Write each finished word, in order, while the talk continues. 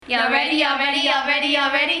Y'all ready? Welcome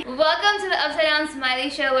to the Upside Down Smiley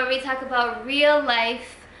Show, where we talk about real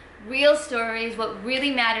life, real stories, what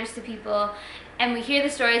really matters to people, and we hear the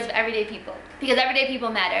stories of everyday people, because everyday people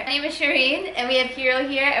matter. My name is Shireen, and we have Hiral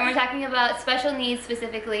here, and we're talking about special needs,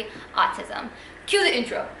 specifically autism. Cue the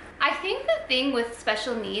intro. I think the thing with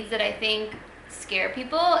special needs that I think scare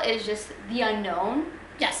people is just the unknown.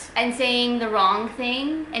 Yes. And saying the wrong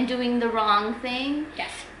thing and doing the wrong thing.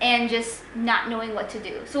 Yes. And just not knowing what to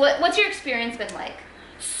do. So what's your experience been like?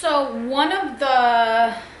 So one of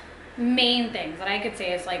the main things that I could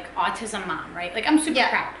say is like Autism Mom, right? Like I'm super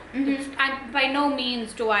proud. Mm-hmm. By no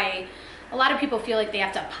means do I, a lot of people feel like they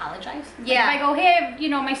have to apologize. Yeah. Like if I go, hey, you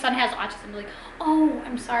know, my son has autism, they're like, oh,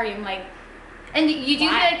 I'm sorry. I'm like, and you do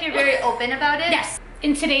feel like you're very open about it? Yes.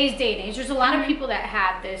 In today's day and age, there's a lot of people that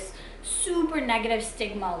have this super negative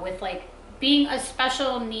stigma with like being a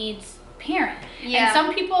special needs parent. Yeah. And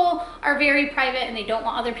some people are very private and they don't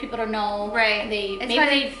want other people to know. Right. It's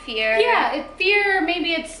probably fear. Yeah, fear.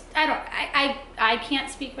 Maybe it's, I can't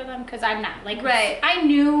speak for them because I'm not. Like, right. I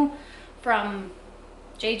knew from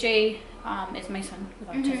JJ is my son with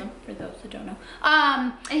autism, for those that don't know.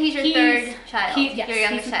 And he's your third child. Yes, your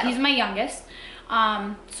youngest child. He's my youngest.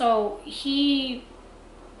 So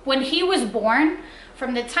when he was born,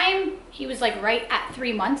 from the time he was like right at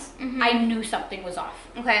 3 months, I knew something was off.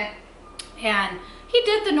 Okay. And he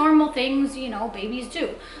did the normal things, you know, babies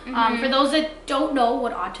do. For those that don't know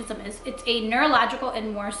what autism is, it's a neurological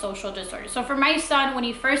and more social disorder. So for my son, when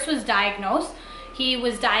he first was diagnosed, he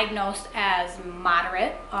was diagnosed as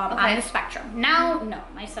moderate on the spectrum. Now, no,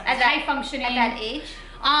 my son is high functioning. At that age?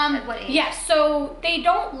 At what age? Yes, so they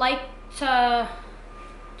don't like to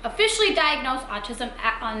officially diagnose autism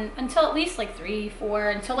until at least like 3, 4,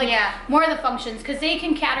 until like more of the functions, because they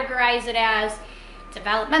can categorize it as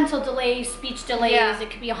developmental delays, speech delays, it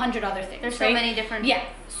could be 100 other things. There's so many different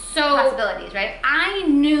so possibilities, right? I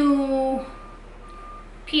knew,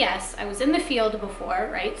 P.S., I was in the field before,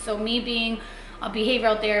 right? So me being a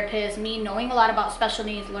behavioral therapist, me knowing a lot about special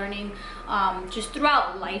needs learning, just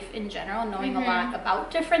throughout life in general, knowing a lot about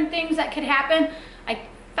different things that could happen, I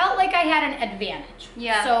felt like I had an advantage.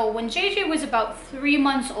 Yeah. So when JJ was about 3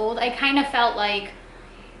 months old, I kind of felt like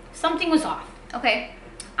something was off. Okay.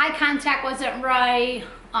 Eye contact wasn't right.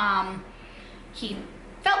 He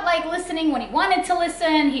felt like listening when he wanted to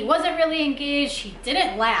listen. He wasn't really engaged. He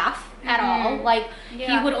didn't laugh at all. Like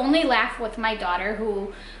he would only laugh with my daughter,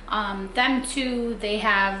 who them two, they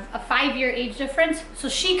have a 5-year age difference. So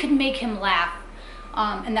she could make him laugh.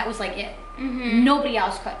 And that was like it. Nobody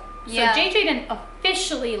else could. So JJ didn't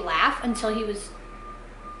officially laugh until he was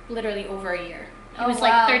literally over a year. He was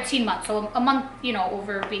like 13 months. So a month, you know,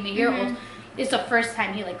 over being a year old is the first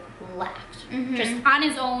time he like laughed. Just on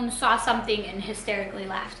his own, saw something and hysterically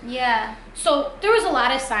laughed. Yeah. So there was a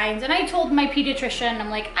lot of signs, and I told my pediatrician, I'm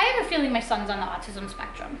like, I have a feeling my son's on the autism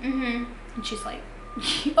spectrum. And she's like,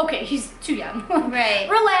 okay, he's too young. Right.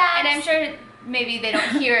 Relax. And I'm sure maybe they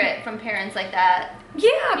don't hear it from parents like that.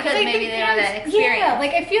 Yeah, because maybe they don't have that experience. Yeah,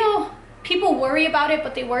 like I feel people worry about it,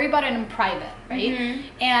 but they worry about it in private, right?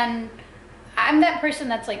 And I'm that person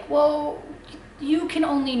that's like, well, you can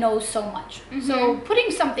only know so much. So putting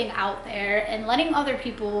something out there and letting other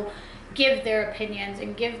people give their opinions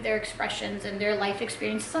and give their expressions and their life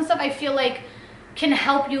experiences and stuff, I feel like can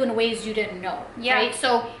help you in ways you didn't know, right?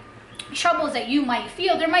 So troubles that you might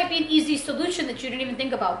feel, there might be an easy solution that you didn't even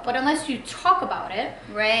think about, but unless you talk about it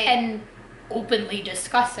and openly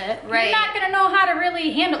discuss it, you're not going to know how to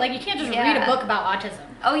really handle it. Like you can't just read a book about autism.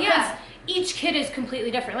 Oh yeah. Because each kid is completely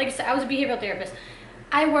different. Like I said, I was a behavioral therapist.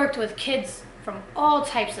 I worked with kids from all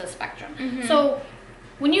types of the spectrum. So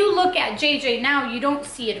when you look at JJ now, you don't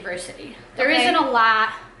see adversity. There isn't a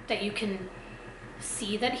lot that you can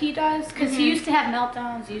see that he does, because he used to have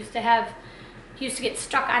meltdowns. He used to get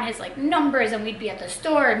stuck on his like numbers, and we'd be at the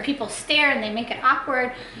store and people stare and they make it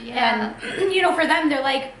awkward. And you know, for them, they're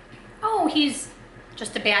like, oh, he's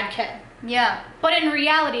just a bad kid. Yeah. But in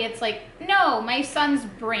reality, it's like, no, my son's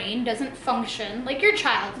brain doesn't function like your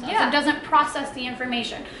child's does. It doesn't process the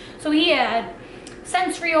information. So he had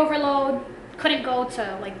sensory overload, couldn't go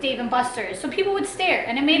to like Dave and Buster's. So people would stare,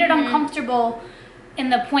 and it made it uncomfortable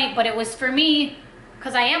in the point, but it was for me,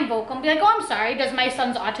 because I am vocal, and be like, oh, I'm sorry, does my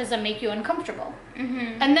son's autism make you uncomfortable?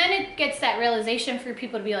 And then it gets that realization for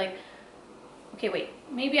people to be like, okay, wait,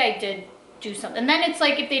 maybe I did do something. And then it's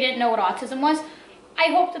like, if they didn't know what autism was,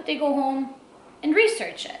 I hope that they go home and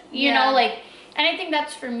research it, you know, like, and I think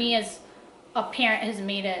that's for me as a parent has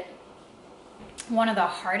made it one of the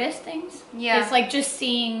hardest things. It's like just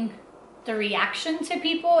seeing the reaction to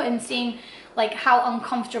people and seeing like how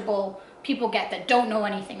uncomfortable people get that don't know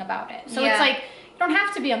anything about it. So it's like, don't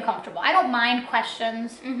have to be uncomfortable. I don't mind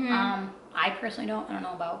questions. I personally don't. I don't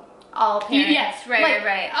know about all parents. Yes, Right,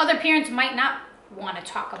 right. Other parents might not want to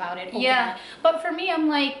talk about it openly. Yeah. But for me, I'm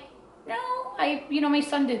like, no, my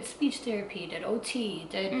son did speech therapy, did OT,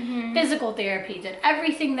 did physical therapy, did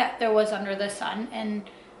everything that there was under the sun. And,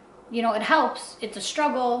 it helps. It's a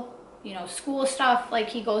struggle, school stuff, like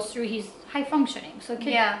he goes through, he's high functioning. So the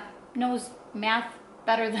kid knows math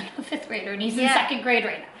better than a 5th grader, and he's in 2nd grade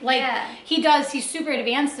right now. Like he's super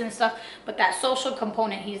advanced and stuff, but that social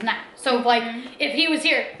component, he's not. So like, if he was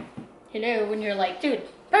here, hello, when you're like, dude,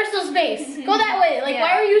 personal space, go that way. Like,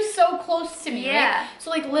 why are you so close to me? Right? So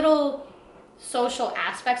like little social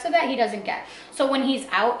aspects of that he doesn't get. So when he's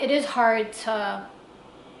out, it is hard to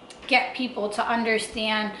get people to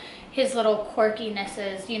understand his little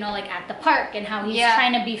quirkinesses, like at the park and how he's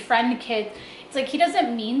trying to befriend kids. It's like he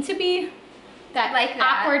doesn't mean to be that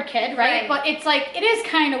awkward kid, right? But it's like, it is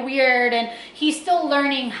kind of weird, and he's still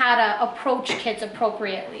learning how to approach kids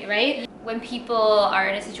appropriately, right? When people are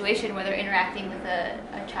in a situation where they're interacting with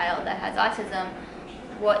a child that has autism,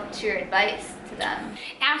 what's your advice to them?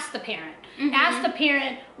 Ask the parent. Ask the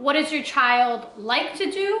parent, what does your child like to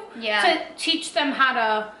do? To teach them how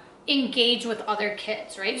to engage with other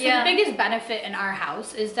kids, right? So the biggest benefit in our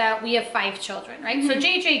house is that we have 5 children, right? So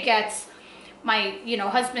JJ gets, my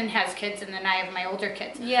husband has kids, and then I have my older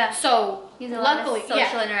kids. So he's a lot of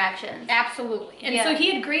social interactions. Absolutely. And so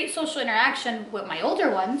he had great social interaction with my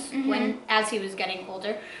older ones as he was getting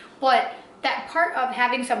older. But that part of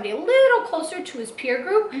having somebody a little closer to his peer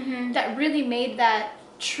group that really made that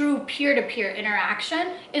true peer-to-peer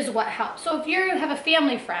interaction is what helps. So if you have a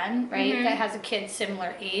family friend, right, that has a kid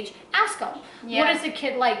similar age, ask them, what is the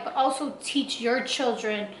kid like? But also teach your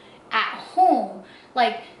children at home,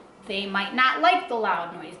 like, they might not like the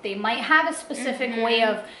loud noise. They might have a specific way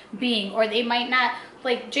of being, or they might not.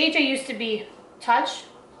 Like, JJ used to be touch,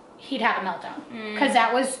 he'd have a meltdown because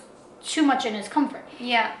that was too much in his comfort.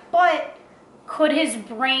 But could his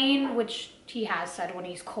brain, which he has said when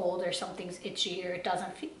he's cold or something's itchy or it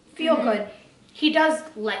doesn't feel good, he does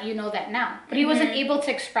let you know that now. But he wasn't able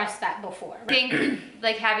to express that before. Right? I think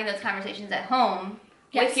like having those conversations at home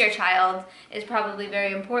with your child is probably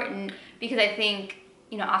very important, because I think,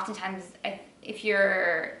 oftentimes if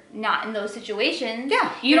you're not in those situations,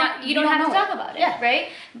 you don't have to talk about it, right?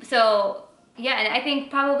 So and I think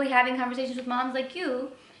probably having conversations with moms like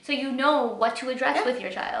you, so you know what to address with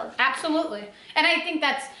your child. Absolutely. And I think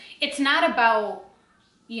it's not about,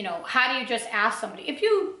 how do you just ask somebody? If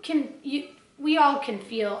you can, we all can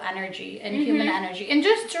feel energy and human energy, and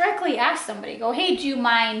just directly ask somebody, go, hey, do you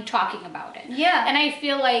mind talking about it? And I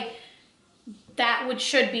feel like that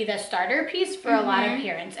should be the starter piece for a lot of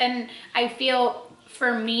parents. And I feel,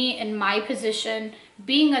 for me, in my position,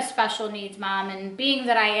 being a special needs mom, and being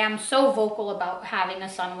that I am so vocal about having a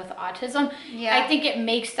son with autism, I think it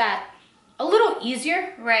makes that a little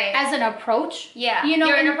easier as an approach. You're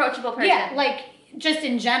an approachable person. Like, just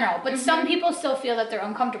in general. But some people still feel that they're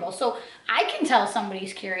uncomfortable. So I can tell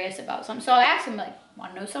somebody's curious about something. So I'll ask them, like,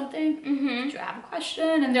 want to know something? Do you have a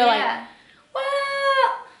question? And they're like, well,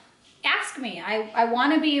 ask me. I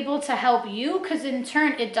want to be able to help you, because in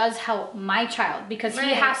turn it does help my child, because he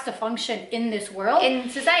has to function in this world, in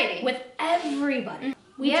society, with everybody.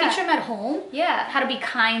 We teach him at home how to be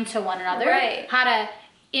kind to one another, how to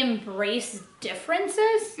embrace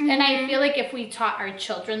differences. And I feel like if we taught our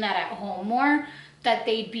children that at home more, that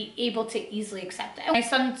they'd be able to easily accept it. My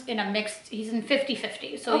son's in a mixed, he's in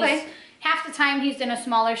 50-50. So he's, half the time he's in a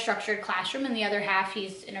smaller structured classroom, and the other half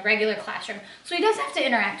he's in a regular classroom. So he does have to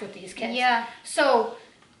interact with these kids. So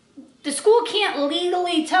the school can't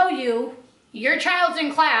legally tell you your child's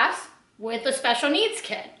in class with a special needs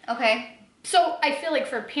kid. So I feel like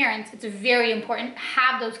for parents, it's very important to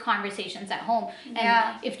have those conversations at home.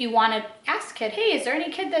 And if you want to ask a kid, hey, is there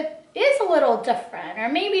any kid that is a little different, or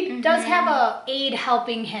maybe does have a aide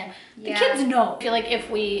helping him? The kids know. I feel like if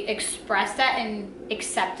we express that and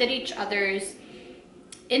accepted each other's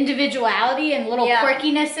individuality and little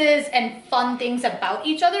quirkinesses and fun things about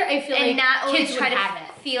each other, I feel like not always kids try would to have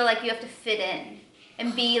it. feel like you have to fit in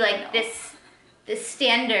and be like this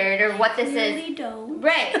standard, or what this is.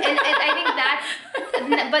 Right. And I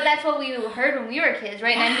think but that's what we heard when we were kids,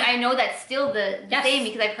 right? And I know that's still the same,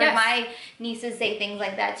 because I've heard my nieces say things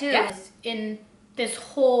like that too. In this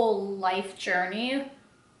whole life journey,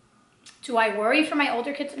 do I worry for my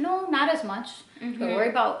older kids? No, not as much. Do I worry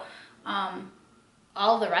about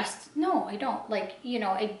all the rest? No, I don't. Like,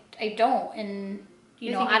 I don't. And,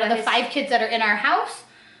 out of the 5 kids that are in our house,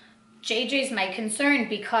 JJ's my concern,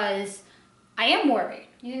 because I am worried.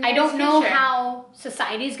 I don't know how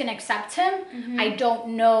society is going to accept him. I don't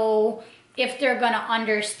know if they're gonna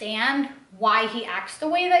understand why he acts the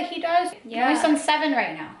way that he does. Yeah. My son's 7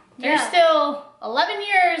 right now. There's Yeah. still 11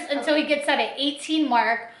 years until he gets at an 18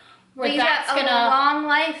 mark where But that's a gonna long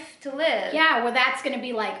life to live. yeah, where that's gonna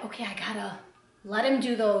be like, okay, I gotta let him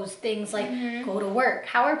do those things like go to work.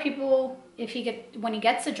 How are people when he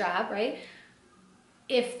gets a job, right?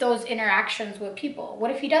 If those interactions with people, what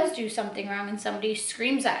if he does do something wrong and somebody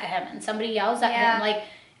screams at him and somebody yells at him? Like,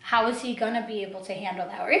 how is he gonna be able to handle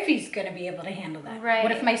that? Or if he's gonna be able to handle that? Right.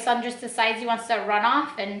 What if my son just decides he wants to run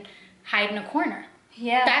off and hide in a corner?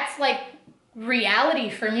 Yeah. That's like reality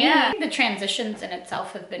for me. Yeah. The transitions in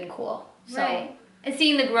itself have been cool. So, right. And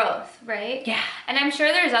seeing the growth, right? Yeah. And I'm sure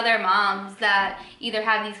there's other moms that either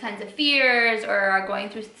have these kinds of fears or are going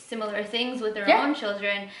through similar things with their own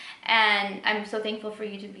children. And I'm so thankful for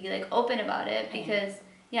you to be like open about it because,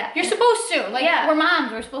 you're supposed to. Like, we're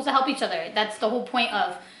moms. We're supposed to help each other. That's the whole point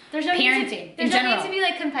of parenting. There's no need to be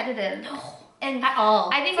like competitive. No. And At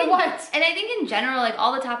all. I think For what? And I think in general, like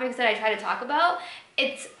all the topics that I try to talk about,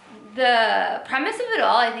 it's the premise of it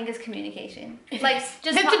all. I think is communication. Like just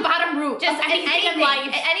that's the bottom root. Just of anything in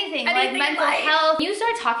life. Anything like mental health. You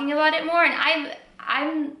start talking about it more, and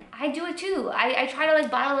I do it too. I try to like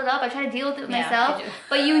bottle it up. I try to deal with it myself. I do.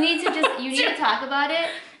 But you need to need to talk about it.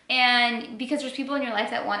 And because there's people in your life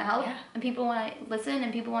that want to help, and people want to listen,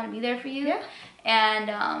 and people want to be there for you. Yeah. And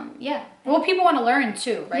well, people want to learn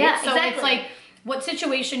too, right? Yeah, so exactly. it's like what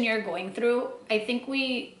situation you're going through. I think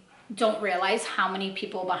we don't realize how many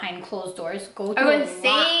people behind closed doors go through the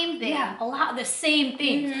same thing. Yeah, a lot of the same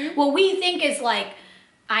things. What we think is like,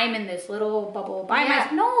 I'm in this little bubble by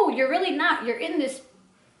myself. No, you're really not. You're in this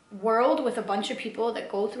world with a bunch of people that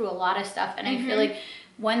go through a lot of stuff. And I feel like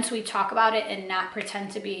once we talk about it and not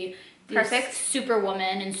pretend to be perfect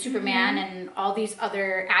superwoman and Superman and all these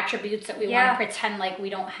other attributes that we want to pretend like we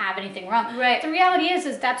don't have anything wrong. Right. The reality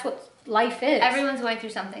is that's what life is. Everyone's going through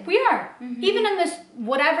something. We are. Even in this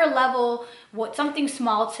whatever level, what something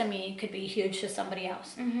small to me could be huge to somebody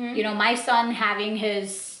else. You know, my son having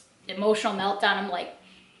his emotional meltdown, I'm like,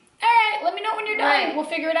 all right, let me know when you're done. Right. We'll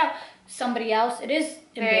figure it out. Somebody else, it is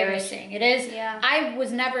embarrassing. It is. Yeah. I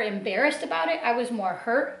was never embarrassed about it. I was more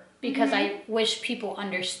hurt because I wish people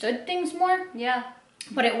understood things more. Yeah.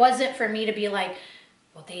 But it wasn't for me to be like,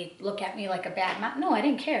 well, they look at me like a bad mom. No, I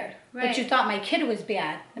didn't care. Right. But you thought my kid was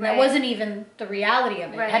bad. And that wasn't even the reality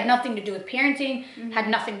of it. It had nothing to do with parenting, had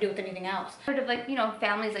nothing to do with anything else. Sort of like, you know,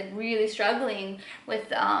 families like really struggling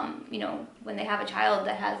with, you know, when they have a child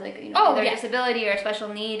that has like, you know, either a disability or a special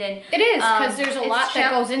need. And it is, because there's a lot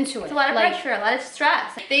that goes into it. It's a lot of pressure, a lot of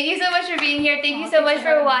stress. Thank you so much for being here. Thank you so much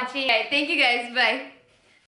for watching. Thank you guys. Bye.